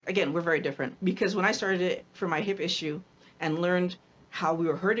again, we're very different, because when I started it for my hip issue and learned how we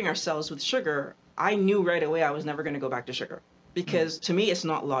were hurting ourselves with sugar, I knew right away I was never going to go back to sugar, because to me, it's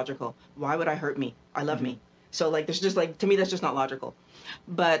not logical. Why would I hurt me? I love me. So like, there's just like, to me, that's just not logical.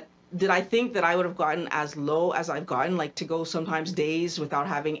 But did I think that I would have gotten as low as I've gotten, like to go sometimes days without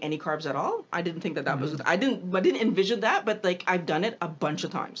having any carbs at all? I didn't think that that was, I didn't envision that, but like I've done it a bunch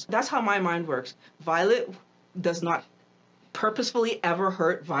of times. That's how my mind works. Violet does not purposefully ever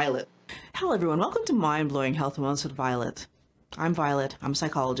hurt Violet. Hello everyone, welcome to Mind Blowing Health and Wellness with Violet. I'm Violet, I'm a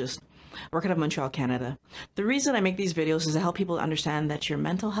psychologist, working out of Montreal, Canada. The reason I make these videos is to help people understand that your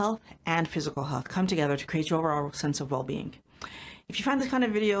mental health and physical health come together to create your overall sense of well-being. If you find this kind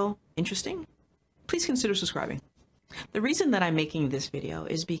of video interesting, please consider subscribing. The reason that I'm making this video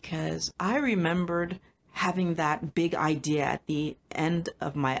is because I remembered having that big idea at the end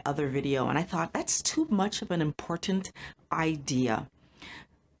of my other video, and I thought that's too much of an important idea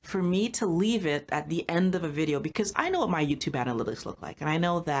for me to leave it at the end of a video, because I know what my YouTube analytics look like, and I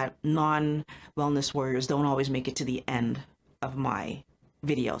know that non-wellness warriors don't always make it to the end of my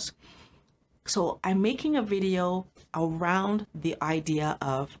videos. So I'm making a video around the idea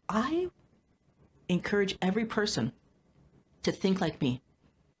of, I encourage every person to think like me.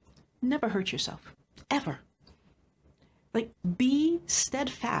 Never hurt yourself, ever. Like, be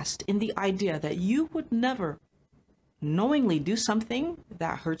steadfast in the idea that you would never knowingly do something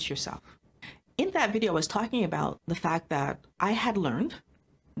that hurts yourself. In that video, I was talking about the fact that I had learned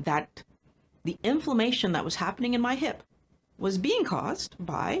that the inflammation that was happening in my hip was being caused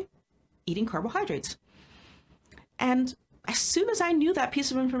by eating carbohydrates. And as soon as I knew that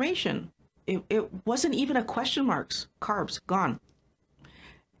piece of information, it wasn't even a question marks. Carbs, gone.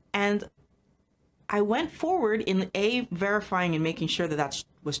 And I went forward in verifying and making sure that that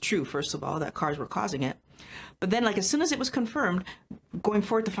was true, first of all, that carbs were causing it. But then, like, as soon as it was confirmed, going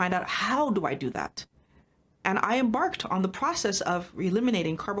forward to find out, how do I do that? And I embarked on the process of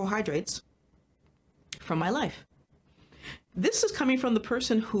eliminating carbohydrates from my life. This is coming from the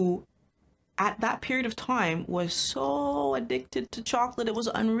person who, at that period of time, was so addicted to chocolate, it was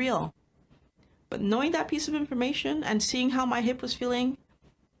unreal. But knowing that piece of information and seeing how my hip was feeling,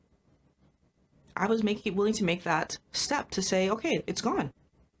 I was willing to make that step to say, okay, it's gone.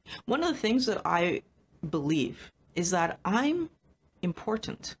 One of the things that I believe is that I'm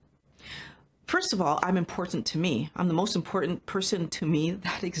important. First of all, I'm important to me. I'm the most important person to me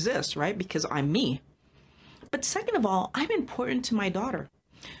that exists, right? Because I'm me. But second of all, I'm important to my daughter.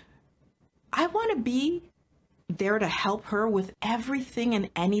 I want to be there to help her with everything and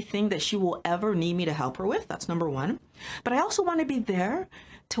anything that she will ever need me to help her with. That's number one. But I also want to be there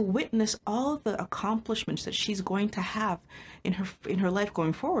to witness all the accomplishments that she's going to have in her life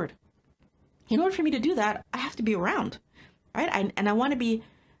going forward. In order for me to do that, I have to be around, right? And I want to be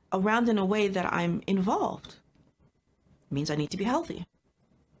around in a way that I'm involved. It means I need to be healthy.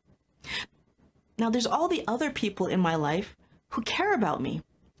 Now, there's all the other people in my life who care about me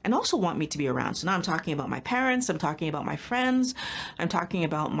and also want me to be around. So now I'm talking about my parents, I'm talking about my friends, I'm talking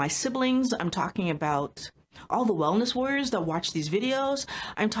about my siblings, I'm talking about all the wellness warriors that watch these videos,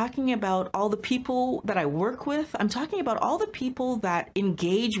 I'm talking about all the people that I work with, I'm talking about all the people that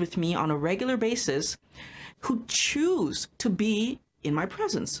engage with me on a regular basis who choose to be in my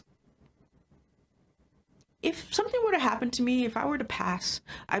presence. If something were to happen to me, if I were to pass,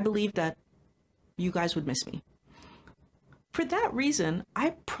 I believe that you guys would miss me. For that reason,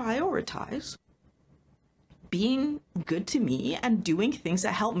 I prioritize being good to me and doing things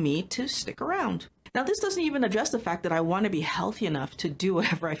that help me to stick around. Now, this doesn't even address the fact that I want to be healthy enough to do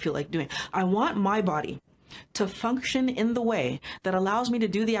whatever I feel like doing. I want my body to function in the way that allows me to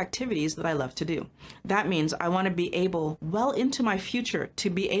do the activities that I love to do. That means I want to be able, well into my future, to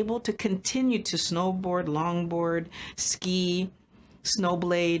be able to continue to snowboard, longboard, ski,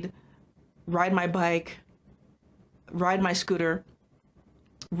 snowblade, ride my bike, ride my scooter,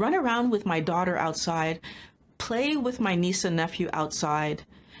 run around with my daughter outside, play with my niece and nephew outside,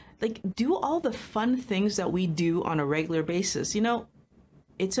 like do all the fun things that we do on a regular basis. You know,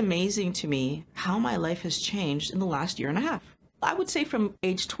 it's amazing to me how my life has changed in the last year and a half. I would say from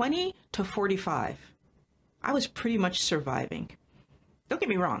age 20 to 45, I was pretty much surviving. Don't get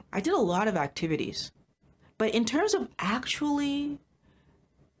me wrong, I did a lot of activities, but in terms of actually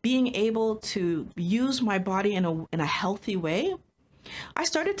being able to use my body in a healthy way, I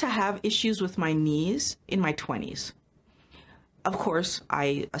started to have issues with my knees in my 20s. Of course,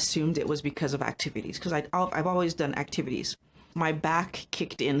 I assumed it was because of activities, because I've always done activities. My back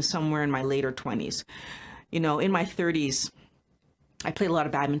kicked in somewhere in my later 20s. You know, in my 30s, I played a lot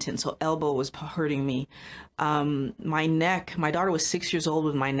of badminton, so elbow was hurting me. My neck, my daughter was 6 years old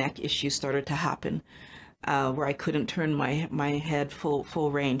when my neck issues started to happen, where I couldn't turn my head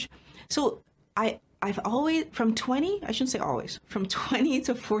full range. So I've always, from 20, I shouldn't say always, from 20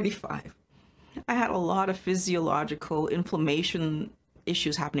 to 45, I had a lot of physiological inflammation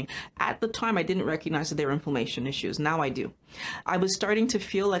issues happening. At the time, I didn't recognize that they were inflammation issues. Now I do. I was starting to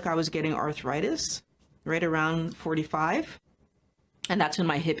feel like I was getting arthritis right around 45. And that's when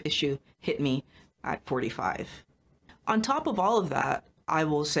my hip issue hit me at 45. On top of all of that, I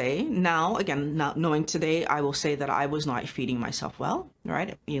will say now, again, not knowing today, I will say that I was not feeding myself well,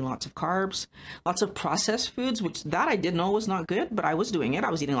 right? Eating lots of carbs, lots of processed foods, which that I did know was not good, but I was doing it. I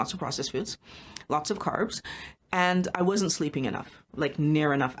was eating lots of processed foods, lots of carbs, and I wasn't sleeping enough, like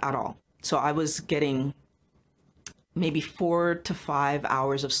near enough at all. So I was getting maybe 4 to 5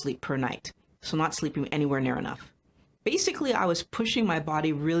 hours of sleep per night. So not sleeping anywhere near enough. Basically, I was pushing my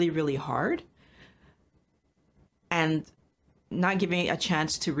body really, really hard and not giving it a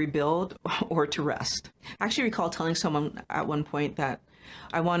chance to rebuild or to rest. I actually recall telling someone at one point that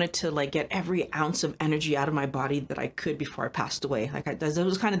I wanted to like get every ounce of energy out of my body that I could before I passed away. That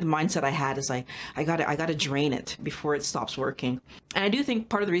was kind of the mindset I had, is like, I gotta drain it before it stops working. And I do think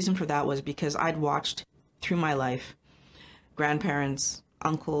part of the reason for that was because I'd watched through my life grandparents,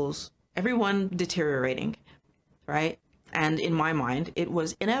 uncles, everyone deteriorating, right? And in my mind, it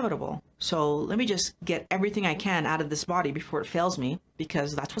was inevitable. So let me just get everything I can out of this body before it fails me,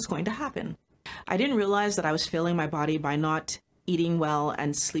 because that's what's going to happen. I didn't realize that I was failing my body by not eating well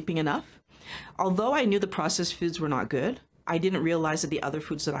and sleeping enough. Although I knew the processed foods were not good, I didn't realize that the other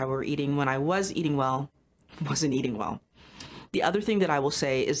foods that I were eating when I was eating well wasn't eating well. The other thing that I will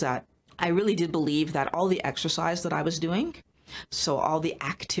say is that I really did believe that all the exercise that I was doing, so all the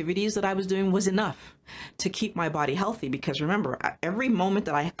activities that I was doing, was enough to keep my body healthy. Because remember, at every moment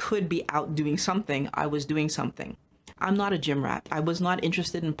that I could be out doing something, I was doing something. I'm not a gym rat. I was not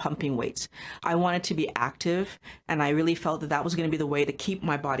interested in pumping weights. I wanted to be active, and I really felt that that was going to be the way to keep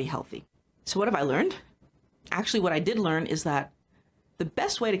my body healthy. So what have I learned? Actually, what I did learn is that the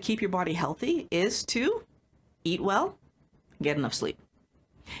best way to keep your body healthy is to eat well, get enough sleep.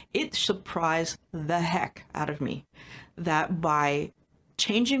 It surprised the heck out of me that by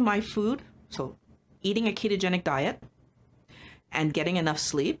changing my food, so eating a ketogenic diet and getting enough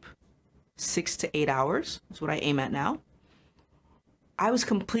sleep, 6 to 8 hours is what I aim at now, I was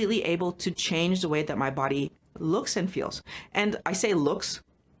completely able to change the way that my body looks and feels. And I say looks,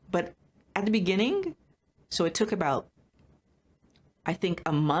 but at the beginning, so it took about, I think,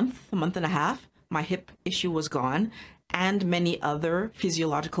 a month and a half, my hip issue was gone, and many other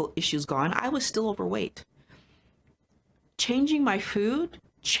physiological issues gone. I was still overweight. Changing my food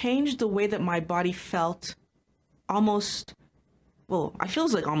changed the way that my body felt almost, well, I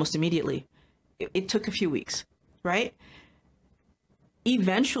feels like almost immediately. It took a few weeks, right?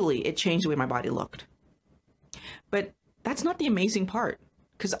 Eventually, it changed the way my body looked. But that's not the amazing part,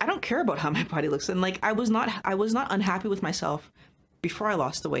 because I don't care about how my body looks. And like, I was not unhappy with myself before I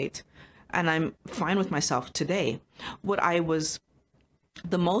lost the weight. And I'm fine with myself today. What I was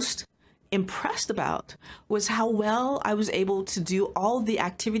the most impressed about was how well I was able to do all the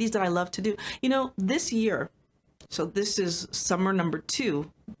activities that I love to do. You know, this year, so this is summer number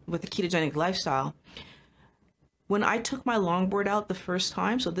 2 with the ketogenic lifestyle. When I took my longboard out the first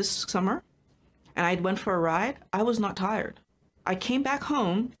time, so this summer, and I went for a ride, I was not tired. I came back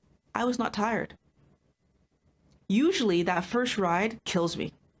home, I was not tired. Usually that first ride kills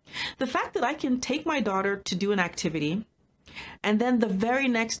me. The fact that I can take my daughter to do an activity and then the very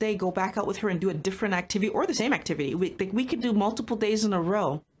next day go back out with her and do a different activity or the same activity. We could do multiple days in a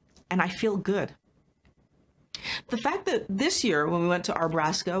row and I feel good. The fact that this year when we went to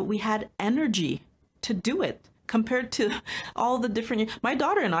Arbraska, we had energy to do it compared to all the different... My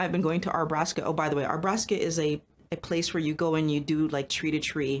daughter and I have been going to Arbraska. Oh, by the way, Arbraska is a place where you go and you do like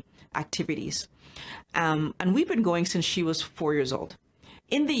tree-to-tree activities. And we've been going since she was 4 years old.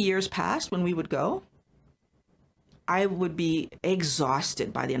 In the years past, when we would go, I would be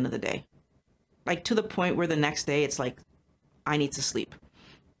exhausted by the end of the day. Like to the point where the next day it's like, I need to sleep.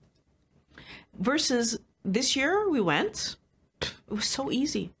 Versus this year we went, it was so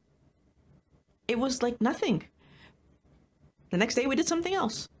easy. It was like nothing. The next day we did something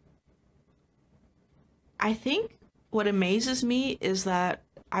else. I think what amazes me is that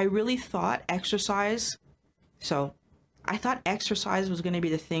I really thought exercise, I thought exercise was going to be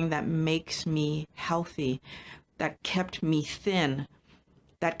the thing that makes me healthy, that kept me thin,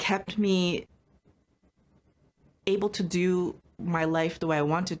 that kept me able to do my life the way I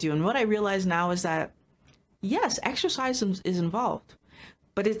want to do. And what I realize now is that Yes, exercise is involved,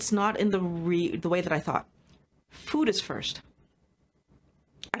 but it's not in the way that I thought. Food is first.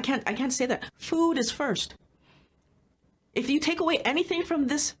 I can't say that. Food is first. If you take away anything from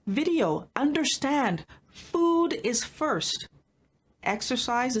this video, understand food is first.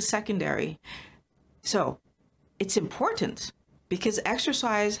 Exercise is secondary. So it's important because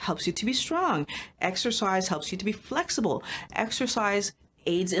exercise helps you to be strong. Exercise helps you to be flexible. Exercise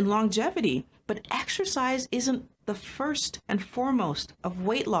aids in longevity. But exercise isn't the first and foremost of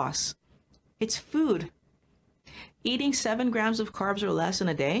weight loss. It's food. Eating 7 grams of carbs or less in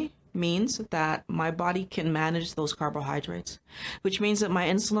a day means that my body can manage those carbohydrates, which means that my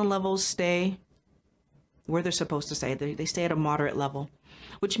insulin levels stay where they're supposed to stay. They stay at a moderate level,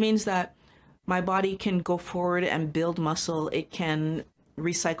 which means that my body can go forward and build muscle. It can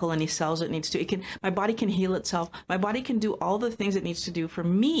recycle any cells it needs to. My body can heal itself. My body can do all the things it needs to do for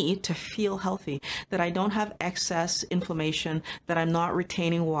me to feel healthy, that I don't have excess inflammation, that I'm not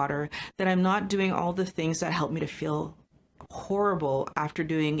retaining water, that I'm not doing all the things that help me to feel horrible after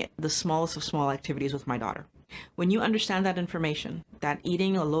doing the smallest of small activities with my daughter. When you understand that information, that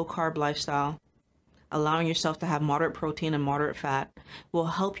eating a low carb lifestyle, allowing yourself to have moderate protein and moderate fat will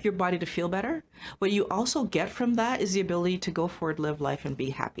help your body to feel better. What you also get from that is the ability to go forward, live life, and be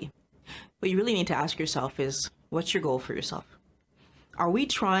happy. What you really need to ask yourself is, what's your goal for yourself? Are we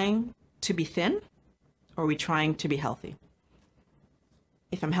trying to be thin, or are we trying to be healthy?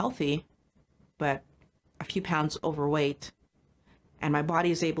 If I'm healthy, but a few pounds overweight, and my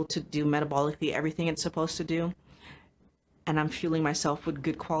body is able to do metabolically everything it's supposed to do, and I'm fueling myself with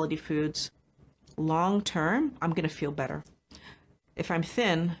good quality foods, long term, I'm going to feel better. If I'm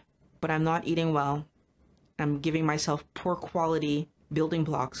thin, but I'm not eating well, I'm giving myself poor quality building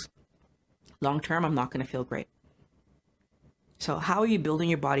blocks, long term, I'm not going to feel great. So how are you building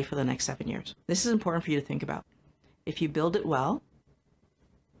your body for the next 7 years? This is important for you to think about. If you build it well,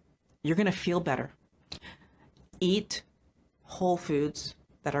 you're going to feel better. Eat whole foods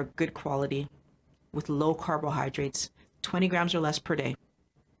that are good quality with low carbohydrates, 20 grams or less per day.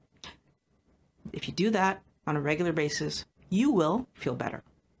 If you do that on a regular basis, you will feel better.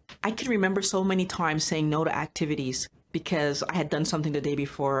 I can remember so many times saying no to activities because I had done something the day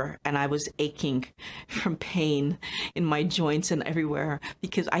before and I was aching from pain in my joints and everywhere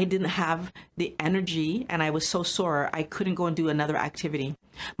because I didn't have the energy and I was so sore I couldn't go and do another activity.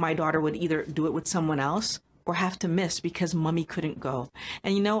 My daughter would either do it with someone else or have to miss because mommy couldn't go.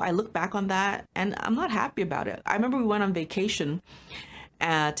 And you know, I look back on that and I'm not happy about it. I remember we went on vacation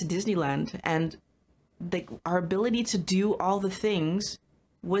to Disneyland, and our ability to do all the things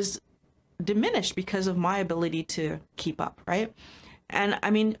was diminished because of my ability to keep up, right? And I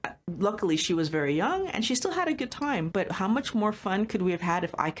mean, luckily she was very young and she still had a good time, but how much more fun could we have had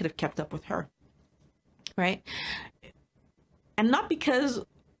if I could have kept up with her, right? And not because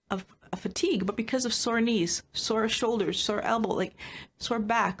of a fatigue, but because of sore knees, sore shoulders, sore elbow, like sore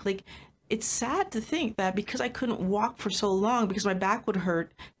back. Like, it's sad to think that because I couldn't walk for so long because my back would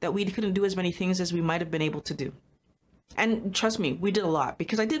hurt, that we couldn't do as many things as we might have been able to do. And trust me, we did a lot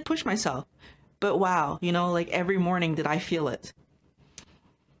because I did push myself. But wow, you know, like every morning did I feel it.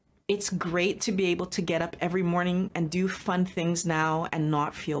 It's great to be able to get up every morning and do fun things now and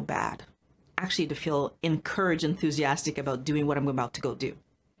not feel bad. Actually, to feel encouraged, enthusiastic about doing what I'm about to go do.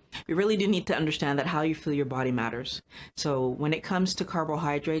 We really do need to understand that how you feel your body matters. So when it comes to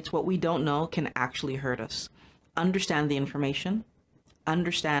carbohydrates, what we don't know can actually hurt us. Understand the information.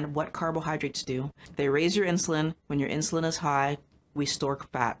 Understand what carbohydrates do. They raise your insulin. When your insulin is high, we store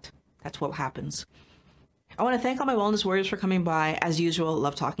fat. That's what happens. I want to thank all my wellness warriors for coming by. As usual,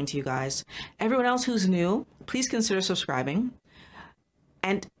 love talking to you guys. Everyone else who's new, please consider subscribing.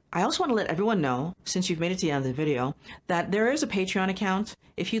 And I also want to let everyone know, since you've made it to the end of the video, that there is a Patreon account.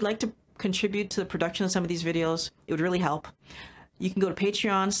 If you'd like to contribute to the production of some of these videos, it would really help. You can go to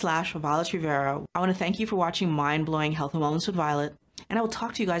Patreon/Violet Rivera. I want to thank you for watching Mind Blowing Health and Wellness with Violet, and I will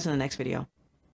talk to you guys in the next video.